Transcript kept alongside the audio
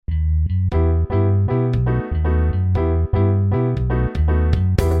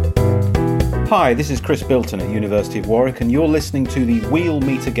Hi, this is Chris Bilton at University of Warwick, and you're listening to the We'll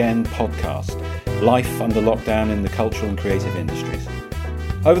Meet Again podcast, Life Under Lockdown in the Cultural and Creative Industries.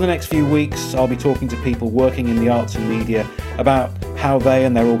 Over the next few weeks, I'll be talking to people working in the arts and media about how they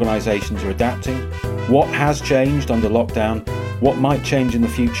and their organisations are adapting, what has changed under lockdown, what might change in the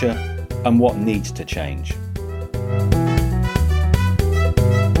future, and what needs to change.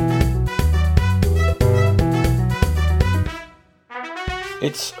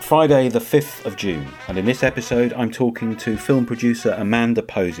 It's Friday the 5th of June, and in this episode I'm talking to film producer Amanda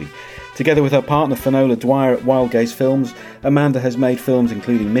Posey. Together with her partner Finola Dwyer at Wild Gaze Films, Amanda has made films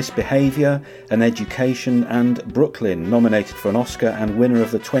including Misbehaviour, An Education and Brooklyn, nominated for an Oscar and winner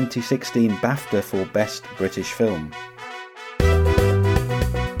of the 2016 BAFTA for Best British Film.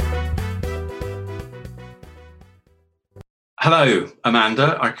 Hello,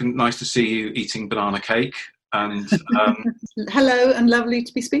 Amanda. Nice to see you eating banana cake. And hello, and lovely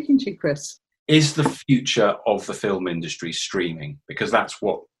to be speaking to you, Chris. Is the future of the film industry streaming? Because that's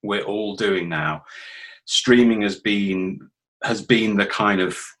what we're all doing now. Streaming has been the kind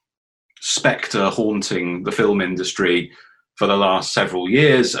of spectre haunting the film industry for the last several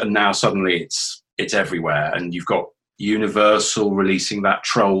years, and now suddenly it's everywhere. And you've got Universal releasing that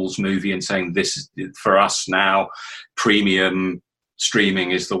Trolls movie and saying this is for us now. Premium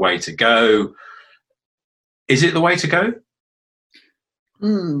streaming is the way to go. Is it the way to go?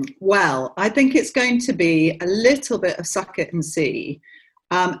 Well, I think it's going to be a little bit of suck it and see.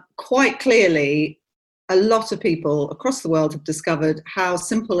 Quite clearly, a lot of people across the world have discovered how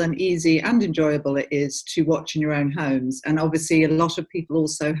simple and easy and enjoyable it is to watch in your own homes. And obviously, a lot of people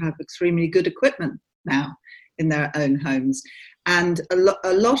also have extremely good equipment now in their own homes. And a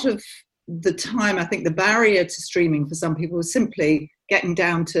lot of the time, I think the barrier to streaming for some people was simply getting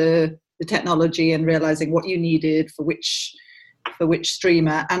down to the technology and realizing what you needed for which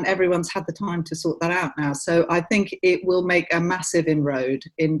streamer, and everyone's had the time to sort that out now. So I think it will make a massive inroad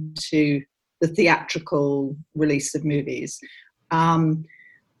into the theatrical release of movies.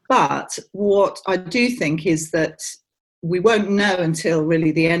 But what I do think is that we won't know until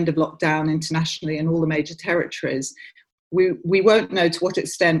really the end of lockdown internationally in all the major territories. We won't know to what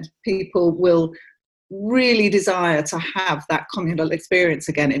extent people will really desire to have that communal experience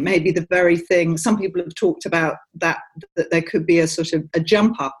again. It may be the very thing, some people have talked about that there could be a sort of a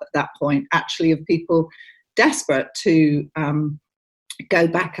jump up at that point, actually, of people desperate to go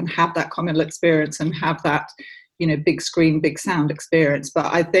back and have that communal experience and have that, big screen, big sound experience.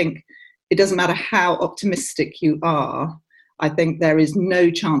 But I think it doesn't matter how optimistic you are, I think there is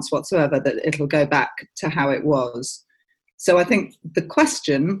no chance whatsoever that it'll go back to how it was. So I think the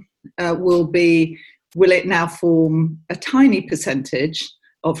question will be, will it now form a tiny percentage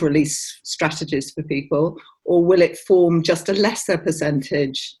of release strategies for people, or will it form just a lesser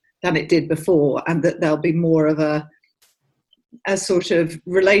percentage than it did before, and that there'll be more of a sort of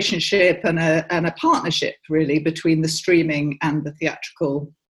relationship and a partnership really between the streaming and the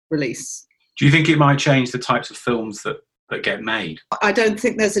theatrical release? Do you think it might change the types of films that get made? I don't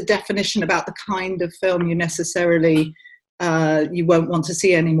think there's a definition about the kind of film you necessarily you won't want to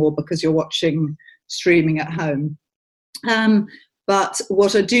see anymore because you're watching streaming at home. But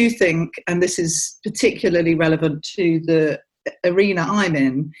what I do think, and this is particularly relevant to the arena I'm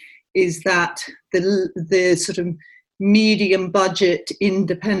in, is that the sort of medium budget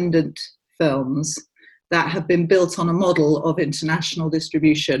independent films that have been built on a model of international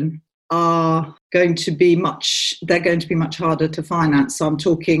distribution are going to be much harder to finance. So I'm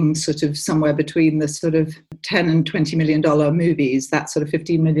talking sort of somewhere between the sort of $10 and $20 million movies, that sort of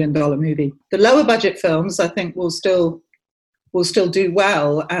 $15 million movie. The lower budget films, I think, will still do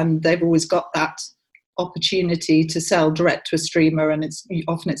well, and they've always got that opportunity to sell direct to a streamer, and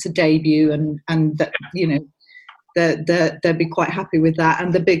it's a debut, and that, they'll be quite happy with that.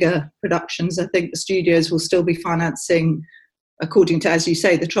 And the bigger productions, I think the studios will still be financing according to, as you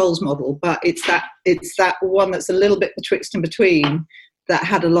say, the Trolls model, but it's that one that's a little bit betwixt and between, that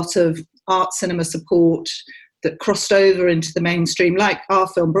had a lot of art cinema support, that crossed over into the mainstream, like our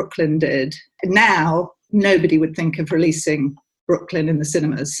film Brooklyn did. Now, nobody would think of releasing Brooklyn in the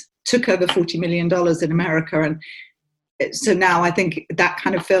cinemas. Took over $40 million in America, and so now I think that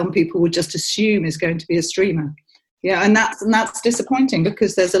kind of film people would just assume is going to be a streamer. Yeah, and that's disappointing,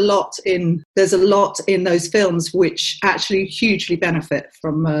 because there's a lot in those films which actually hugely benefit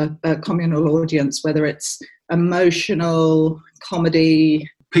from a communal audience, whether it's emotional, comedy.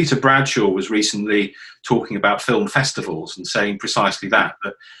 Peter Bradshaw was recently talking about film festivals and saying precisely that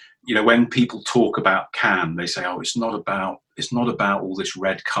when people talk about Cannes, they say, it's not about all this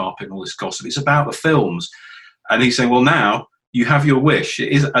red carpet and all this gossip. It's about the films. And he's saying, well, now you have your wish. It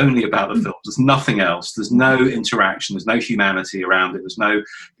is only about the films. There's nothing else. There's no interaction. There's no humanity around it. There's no,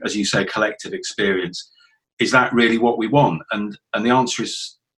 as you say, collective experience. Is that really what we want? And the answer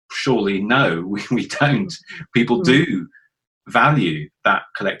is surely no, we don't. People do value that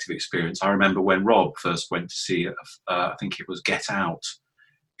collective experience. I remember when Rob first went to see, I think it was Get Out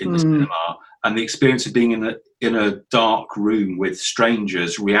in the cinema, and the experience of being in a dark room with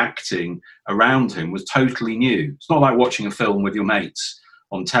strangers reacting around him was totally new. It's not like watching a film with your mates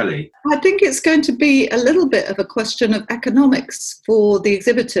on telly. I think it's going to be a little bit of a question of economics for the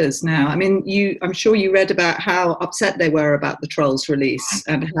exhibitors now. I mean, I'm sure you read about how upset they were about the Trolls release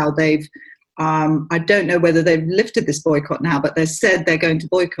and how they've, I don't know whether they've lifted this boycott now, but they said they're going to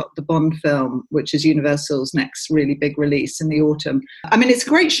boycott the Bond film, which is Universal's next really big release in the autumn. I mean, it's a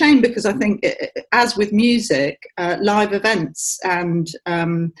great shame because I think, as with music, live events and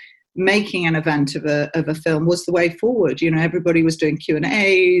making an event of a film was the way forward. You know, everybody was doing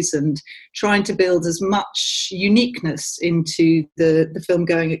Q&As and trying to build as much uniqueness into the film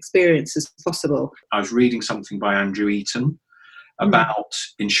going experience as possible. I was reading something by Andrew Eaton about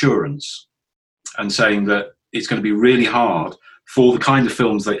insurance, and saying that it's going to be really hard for the kind of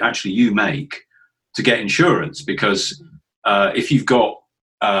films that actually you make to get insurance, because if it's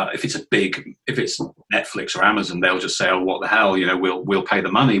Netflix or Amazon, they'll just say, "Oh, what the hell? You know, we'll pay the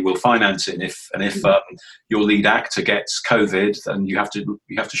money, we'll finance it." And if your lead actor gets COVID and you have to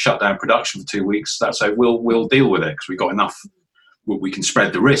shut down production for 2 weeks, that's it. We'll deal with it because we've got enough. We can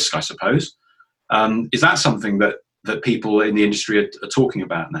spread the risk, I suppose. Is that something that people in the industry are talking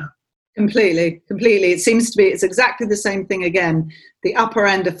about now? Completely. It seems to be, it's exactly the same thing again. The upper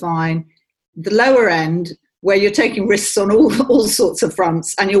end are fine. The lower end, where you're taking risks on all sorts of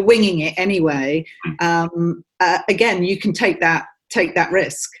fronts and you're winging it anyway, again, you can take that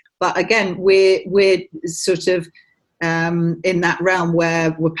risk. But again, we're sort of in that realm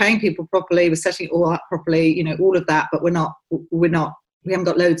where we're paying people properly, we're setting it all up properly, you know, all of that, but we haven't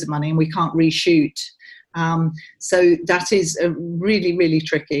got loads of money and we can't reshoot. So that is really, really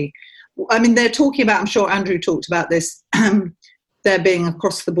tricky. I mean, they're talking about, I'm sure Andrew talked about this, there being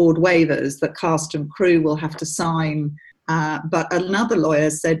across the board waivers that cast and crew will have to sign. But another lawyer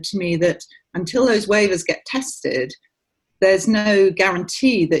said to me that until those waivers get tested, there's no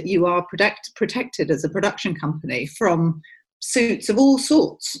guarantee that you are protected as a production company from suits of all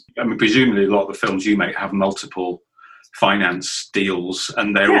sorts. I mean, presumably a lot of the films you make have multiple finance deals,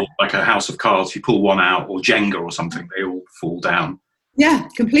 and they're all like a house of cards. You pull one out, or Jenga or something, they all fall down. Yeah,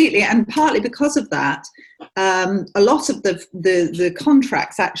 completely. And partly because of that, a lot of the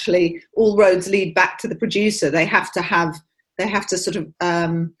contracts, actually, all roads lead back to the producer. They have to sort of,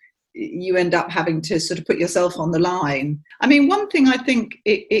 you end up having to sort of put yourself on the line. I mean, one thing I think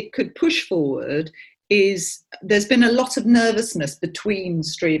it could push forward is there's been a lot of nervousness between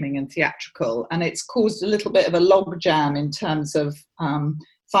streaming and theatrical, and it's caused a little bit of a logjam in terms of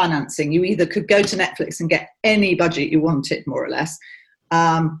financing. You either could go to Netflix and get any budget you wanted, more or less,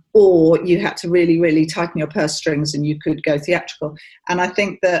 or you had to really, really tighten your purse strings and you could go theatrical. And I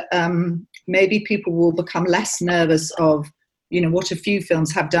think that maybe people will become less nervous of, you know, what a few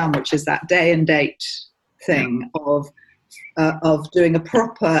films have done, which is that day and date thing of doing a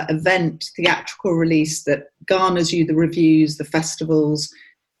proper event theatrical release that garners you the reviews, the festivals,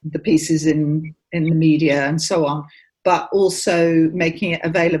 the pieces in the media and so on, but also making it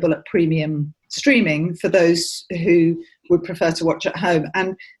available at premium streaming for those who would prefer to watch at home.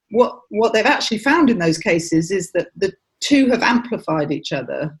 And what they've actually found in those cases is that the two have amplified each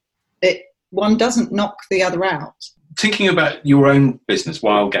other. One doesn't knock the other out. Thinking about your own business,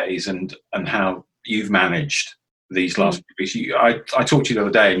 Wild Gaze, and how you've managed these last few weeks. I talked to you the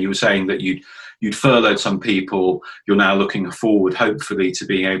other day, and you were saying that you'd furloughed some people. You're now looking forward, hopefully, to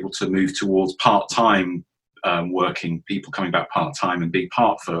being able to move towards part-time working people, coming back part-time and being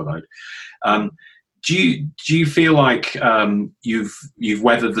part furloughed. Do you feel like you've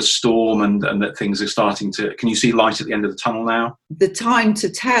weathered the storm and that things are starting to? Can you see light at the end of the tunnel now? The time to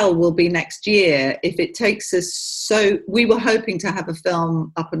tell will be next year. If it takes us, so we were hoping to have a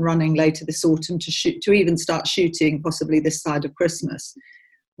film up and running later this autumn to even start shooting possibly this side of Christmas.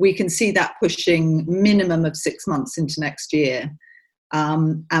 We can see that pushing minimum of 6 months into next year.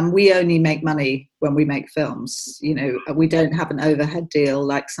 And we only make money when we make films. You know, we don't have an overhead deal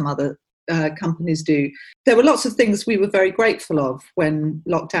like some other companies do. There were lots of things we were very grateful of when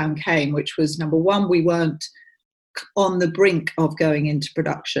lockdown came, which was, number one, we weren't on the brink of going into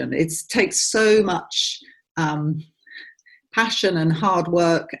production. It takes so much passion and hard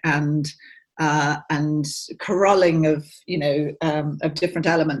work and corralling of, of different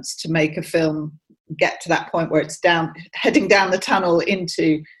elements to make a film get to that point where it's heading down the tunnel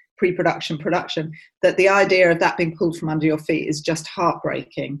into pre-production, production, that the idea of that being pulled from under your feet is just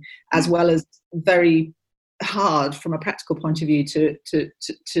heartbreaking, as well as very hard from a practical point of view to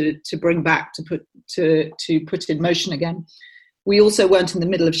bring back, to put in motion again. We also weren't in the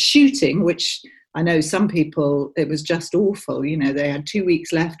middle of shooting, which I know some people, it was just awful. You know, they had 2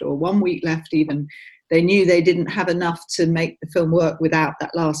 weeks left or 1 week left even. They knew they didn't have enough to make the film work without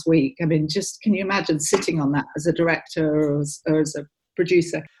that last week. I mean, just can you imagine sitting on that as a director or as a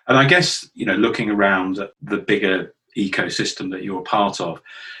producer? And I guess, you know, looking around at the bigger ecosystem that you're part of,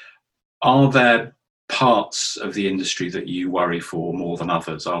 are there parts of the industry that you worry for more than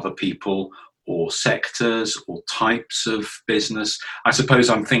others? Are there people or sectors or types of business? I suppose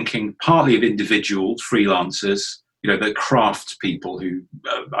I'm thinking partly of individuals, freelancers, you know, the craft people who,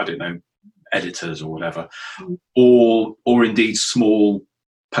 I don't know, editors or whatever, or indeed small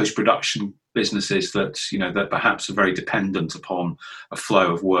post-production businesses that, you know, that perhaps are very dependent upon a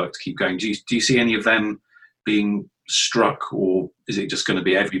flow of work to keep going. Do you see any of them being struck, or is it just going to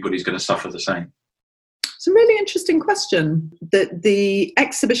be everybody's going to suffer the same? It's a really interesting question. The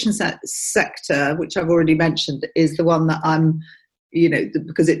exhibition sector, which I've already mentioned, is the one that I'm, you know,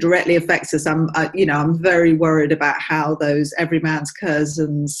 because it directly affects us. I'm very worried about how those everyman's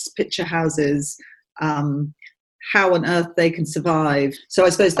curzons, picture houses, how on earth they can survive. So I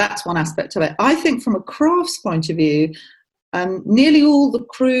suppose that's one aspect of it. I think from a crafts point of view, nearly all the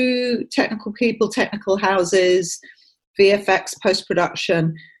crew, technical people, technical houses, VFX,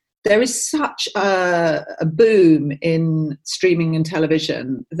 post-production, there is such a boom in streaming and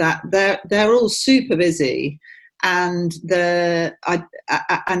television that they're all super busy, and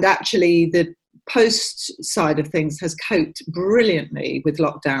actually the post side of things has coped brilliantly with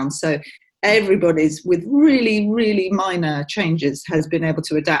lockdown. So everybody's, with really, really minor changes, has been able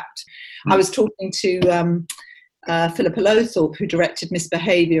to adapt. I was talking to Philippa Lowthorpe, who directed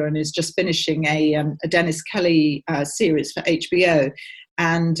Misbehaviour and is just finishing a Dennis Kelly series for HBO.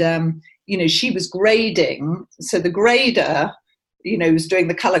 And, you know, she was grading. So the grader, you know, was doing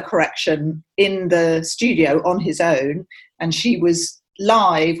the colour correction in the studio on his own. And she was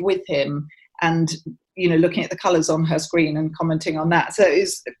live with him and, you know, looking at the colours on her screen and commenting on that. So it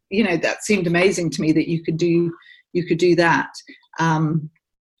was, you know, that seemed amazing to me that you could do that.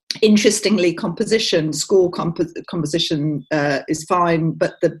 Interestingly, score composition is fine,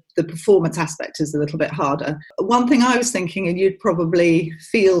 but the performance aspect is a little bit harder. One thing I was thinking, and you'd probably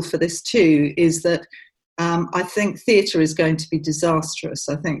feel for this too, is that I think theatre is going to be disastrous.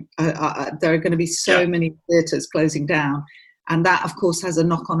 I think there are going to be so many theatres closing down, and that, of course, has a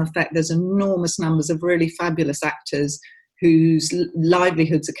knock-on effect. There's enormous numbers of really fabulous actors whose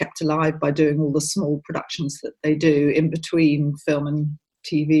livelihoods are kept alive by doing all the small productions that they do in between film and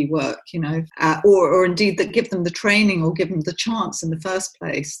TV work, you know, or indeed that give them the training or give them the chance in the first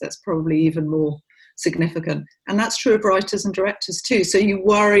place. That's probably even more significant. And that's true of writers and directors too. So you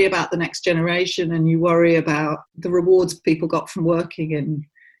worry about the next generation, and you worry about the rewards people got from working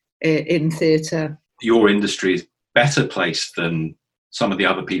in theatre. Your industry is better placed than some of the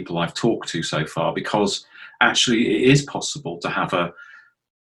other people I've talked to so far, because actually it is possible to have a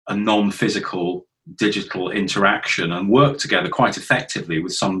non-physical digital interaction and work together quite effectively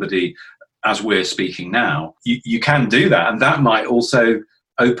with somebody as we're speaking now. You can do that, and that might also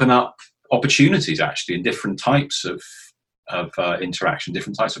open up opportunities actually in different types of interaction,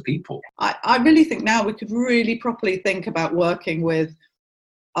 different types of people. I really think now we could really properly think about working with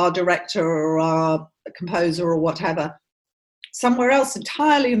our director or our composer or whatever somewhere else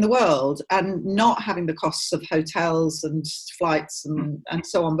entirely in the world, and not having the costs of hotels and flights and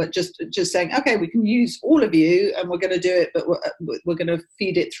so on, but just saying, okay, we can use all of you and we're going to do it, but we're going to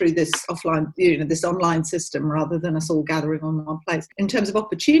feed it through this offline, you know, this online system, rather than us all gathering on one place. In terms of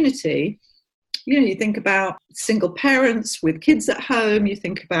opportunity, you know, you think about single parents with kids at home, you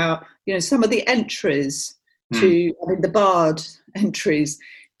think about, you know, some of the entries to, I mean, the barred entries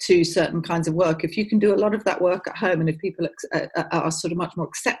to certain kinds of work. If you can do a lot of that work at home, and if people are sort of much more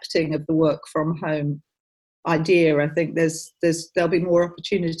accepting of the work from home idea, I think there'll be more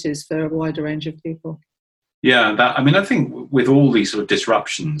opportunities for a wider range of people. Yeah, I think with all these sort of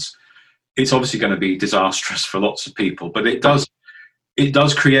disruptions, it's obviously going to be disastrous for lots of people, but it does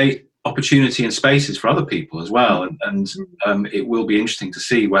create opportunity and spaces for other people as well, and it will be interesting to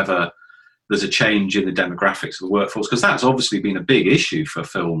see whether there's a change in the demographics of the workforce, because that's obviously been a big issue for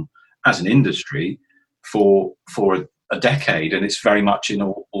film as an industry for a decade, and it's very much in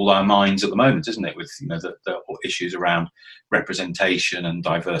all our minds at the moment, isn't it? With, you know, the issues around representation and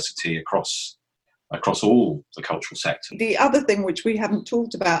diversity across across all the cultural sector. The other thing which we haven't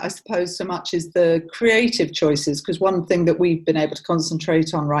talked about, I suppose, so much is the creative choices, because one thing that we've been able to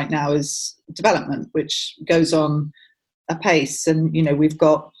concentrate on right now is development, which goes on apace. And, you know, we've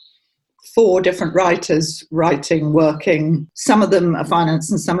got 4 different writers writing, working. Some of them are finance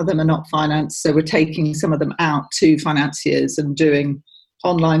and some of them are not finance. So we're taking some of them out to financiers and doing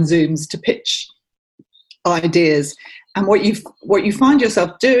online Zooms to pitch ideas. And what you find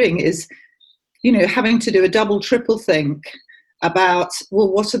yourself doing is, you know, having to do a double, triple think about,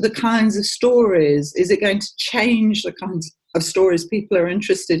 well, what are the kinds of stories? Is it going to change the kinds of stories people are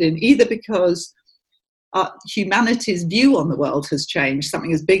interested in? Either because humanity's view on the world has changed,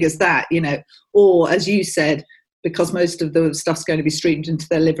 something as big as that, you know, or as you said, because most of the stuff's going to be streamed into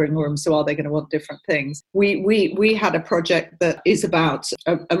their living room, so are they going to want different things? We had a project that is about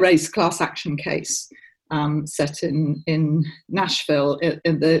a race class action case set in Nashville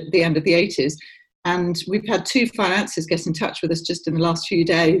in the end of the 80s. And we've had 2 financiers get in touch with us just in the last few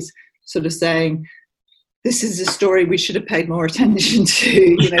days, sort of saying, this is a story we should have paid more attention to.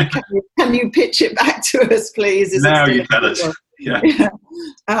 You know, can you pitch it back to us, please? Now you tell us. Yeah.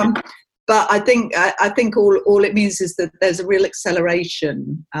 But I think all it means is that there's a real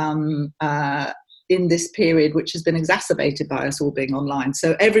acceleration in this period, which has been exacerbated by us all being online.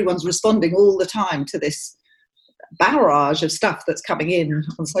 So everyone's responding all the time to this barrage of stuff that's coming in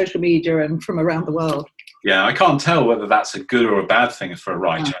on social media and from around the world. Yeah, I can't tell whether that's a good or a bad thing for a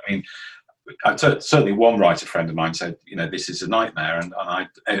writer. I mean, certainly one writer friend of mine said, you know, this is a nightmare, and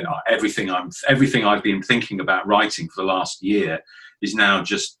everything I've been thinking about writing for the last year is now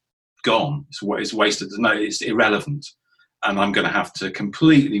just gone. It's wasted. No, it's irrelevant, and I'm going to have to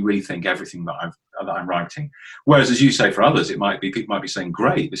completely rethink everything that I'm writing. Whereas, as you say, for others, people might be saying,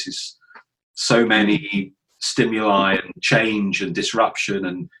 great, this is so many stimuli and change and disruption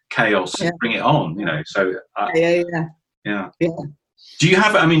and chaos. Yeah. Bring it on, you know. So Yeah. Do you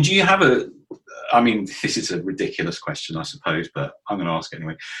have a? I mean, this is a ridiculous question, I suppose, but I'm going to ask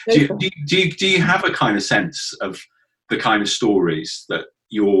anyway. Do you have a kind of sense of the kind of stories that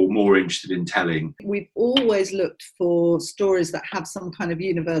you're more interested in telling? We've always looked for stories that have some kind of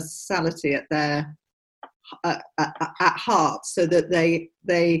universality at their at heart, so that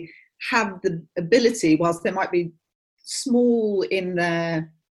they have the ability, whilst they might be small in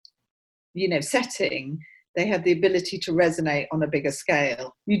their, you know, setting, they have the ability to resonate on a bigger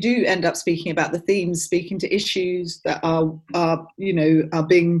scale. You do end up speaking about the themes, speaking to issues that are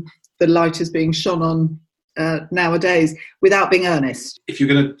being, the light is being shone on nowadays, without being earnest. If you're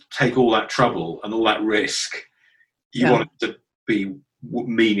going to take all that trouble and all that risk, you want it to be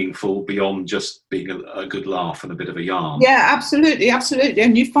meaningful beyond just being a good laugh and a bit of a yarn. Yeah, absolutely.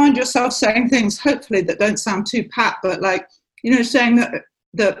 And you find yourself saying things, hopefully, that don't sound too pat, but like, you know, saying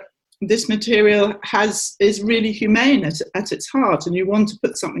that this material is really humane at its heart, and you want to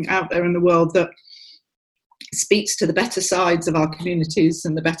put something out there in the world that speaks to the better sides of our communities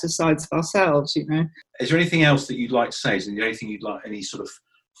and the better sides of ourselves, you know. Is there anything else that you'd like to say? Is there anything you'd like, any sort of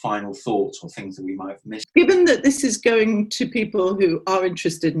final thoughts or things that we might have missed? Given that this is going to people who are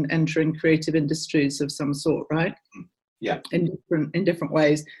interested in entering creative industries of some sort, right? Yeah. In different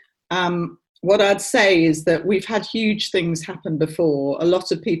ways. What I'd say is that we've had huge things happen before. A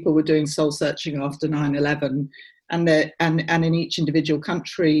lot of people were doing soul searching after 9/11, and in each individual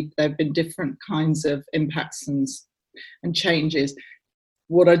country there have been different kinds of impacts and changes.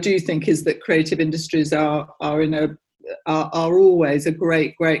 What I do think is that creative industries are always a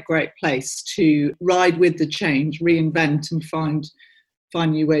great place to ride with the change, reinvent, and find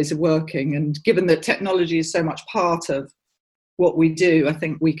new ways of working. And given that technology is so much part of what we do, I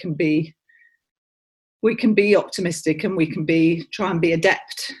think we can be optimistic, and we can try and be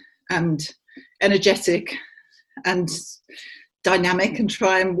adept and energetic and dynamic, and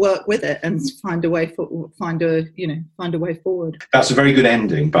try and work with it and find a way forward. That's a very good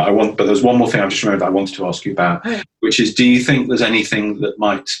ending, but there's one more thing I've just remembered that I wanted to ask you about, which is, do you think there's anything that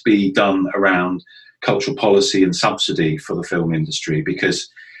might be done around cultural policy and subsidy for the film industry? Because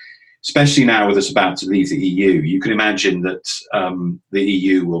especially now with us about to leave the EU, you can imagine that the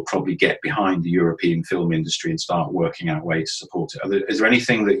EU will probably get behind the European film industry and start working out ways to support it. Is there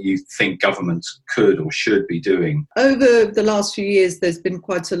anything that you think governments could or should be doing? Over the last few years, there's been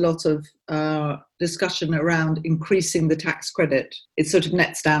quite a lot of discussion around increasing the tax credit. It sort of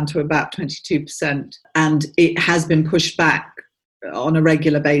nets down to about 22%, and it has been pushed back on a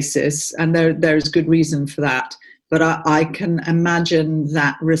regular basis, and there is good reason for that. But I can imagine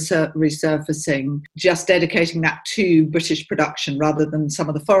that resurfacing, just dedicating that to British production rather than some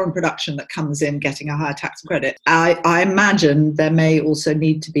of the foreign production that comes in getting a higher tax credit. I imagine there may also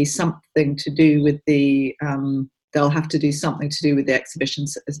need to be something to do with the, they'll have to do something to do with the exhibition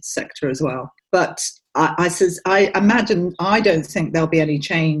sector as well. But I imagine, I don't think there'll be any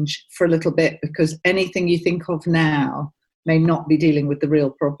change for a little bit, because anything you think of now may not be dealing with the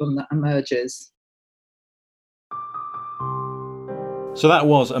real problem that emerges. So that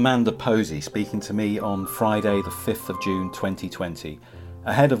was Amanda Posey speaking to me on Friday the 5th of June 2020,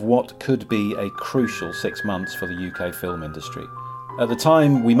 ahead of what could be a crucial 6 months for the UK film industry. At the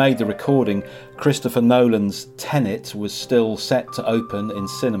time we made the recording, Christopher Nolan's Tenet was still set to open in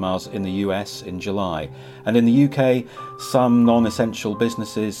cinemas in the US in July. And in the UK, some non-essential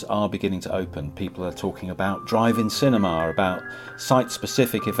businesses are beginning to open. People are talking about drive-in cinema, about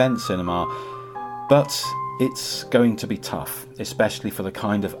site-specific event cinema. But it's going to be tough, especially for the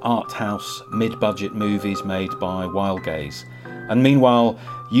kind of art house, mid-budget movies made by Wildgaze. And meanwhile,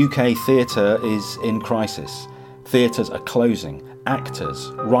 UK theatre is in crisis. Theatres are closing.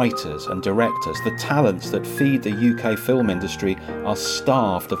 Actors, writers and directors, the talents that feed the UK film industry, are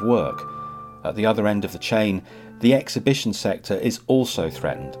starved of work. At the other end of the chain, the exhibition sector is also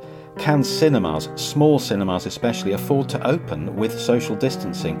threatened. Can cinemas, small cinemas especially, afford to open with social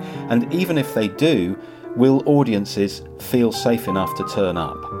distancing? And even if they do, will audiences feel safe enough to turn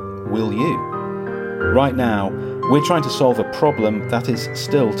up? Will you? Right now, we're trying to solve a problem that is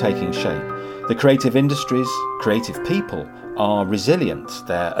still taking shape. The creative industries, creative people, are resilient,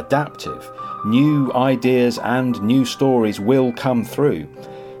 they're adaptive. New ideas and new stories will come through.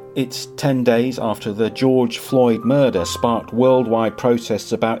 It's 10 days after the George Floyd murder sparked worldwide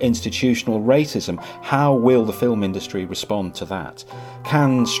protests about institutional racism. How will the film industry respond to that?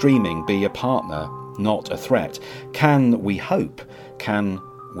 Can streaming be a partner, not a threat? Can we hope? Can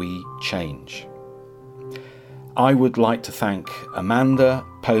we change? I would like to thank Amanda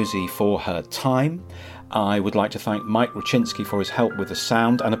Posey for her time. I would like to thank Mike Ruczynski for his help with the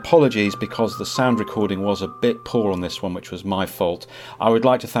sound, and apologies because the sound recording was a bit poor on this one, which was my fault. I would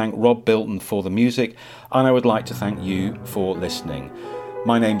like to thank Rob Bilton for the music, and I would like to thank you for listening.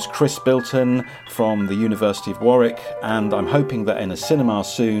 My name's Chris Bilton from the University of Warwick, and I'm hoping that in a cinema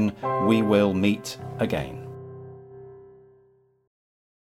soon we will meet again.